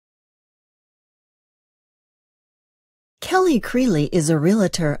Kelly Creely is a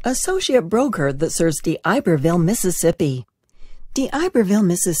realtor, associate broker that serves Diberville, Mississippi. Diberville,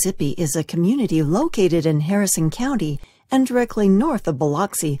 Mississippi is a community located in Harrison County and directly north of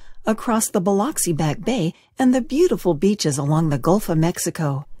Biloxi, across the Biloxi Back Bay and the beautiful beaches along the Gulf of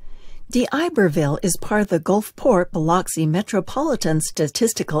Mexico. Diberville is part of the Gulfport, Biloxi Metropolitan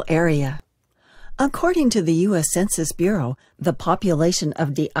Statistical Area. According to the U.S. Census Bureau, the population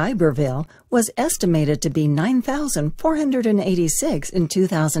of Diberville was estimated to be 9,486 in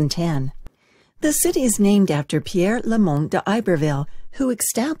 2010. The city is named after Pierre Le Moyne Diberville, who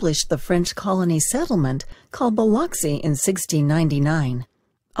established the French colony settlement called Biloxi in 1699.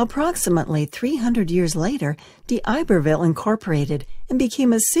 Approximately 300 years later, Diberville incorporated and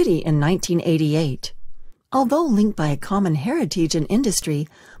became a city in 1988. Although linked by a common heritage and industry,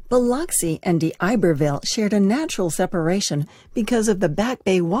 Biloxi and Diberville shared a natural separation because of the Back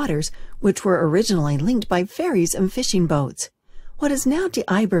Bay waters, which were originally linked by ferries and fishing boats. What is now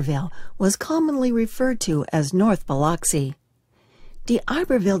Diberville was commonly referred to as North Biloxi.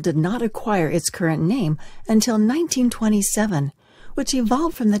 Diberville did not acquire its current name until 1927, which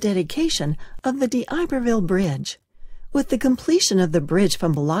evolved from the dedication of the Diberville Bridge. With the completion of the bridge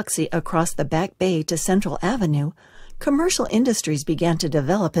from Biloxi across the Back Bay to Central Avenue, commercial industries began to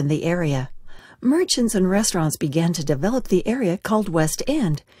develop in the area. Merchants and restaurants began to develop the area called West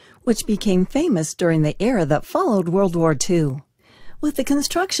End, which became famous during the era that followed World War II. With the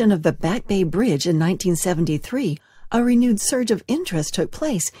construction of the Back Bay Bridge in 1973, a renewed surge of interest took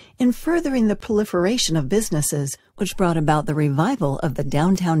place in furthering the proliferation of businesses, which brought about the revival of the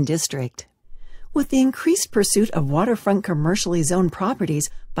downtown district. With the increased pursuit of waterfront commercially zoned properties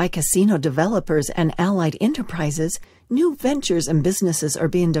by casino developers and allied enterprises, new ventures and businesses are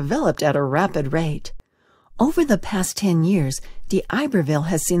being developed at a rapid rate. Over the past 10 years, Diberville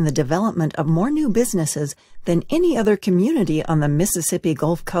has seen the development of more new businesses than any other community on the Mississippi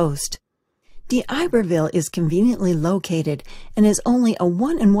Gulf Coast. Diberville is conveniently located and is only a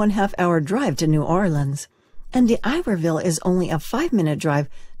 1.5 hour drive to New Orleans. And Diberville is only a 5-minute drive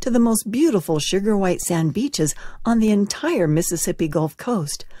to the most beautiful sugar white sand beaches on the entire Mississippi Gulf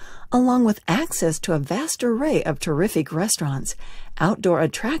Coast, along with access to a vast array of terrific restaurants, outdoor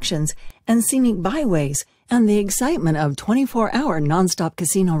attractions, and scenic byways, and the excitement of 24-hour nonstop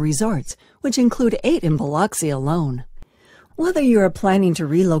casino resorts, which include 8 in Biloxi alone. Whether you are planning to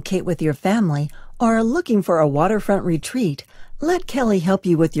relocate with your family or are looking for a waterfront retreat, let Kelly help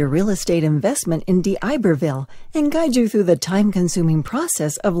you with your real estate investment in Diberville and guide you through the time-consuming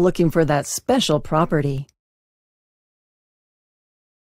process of looking for that special property.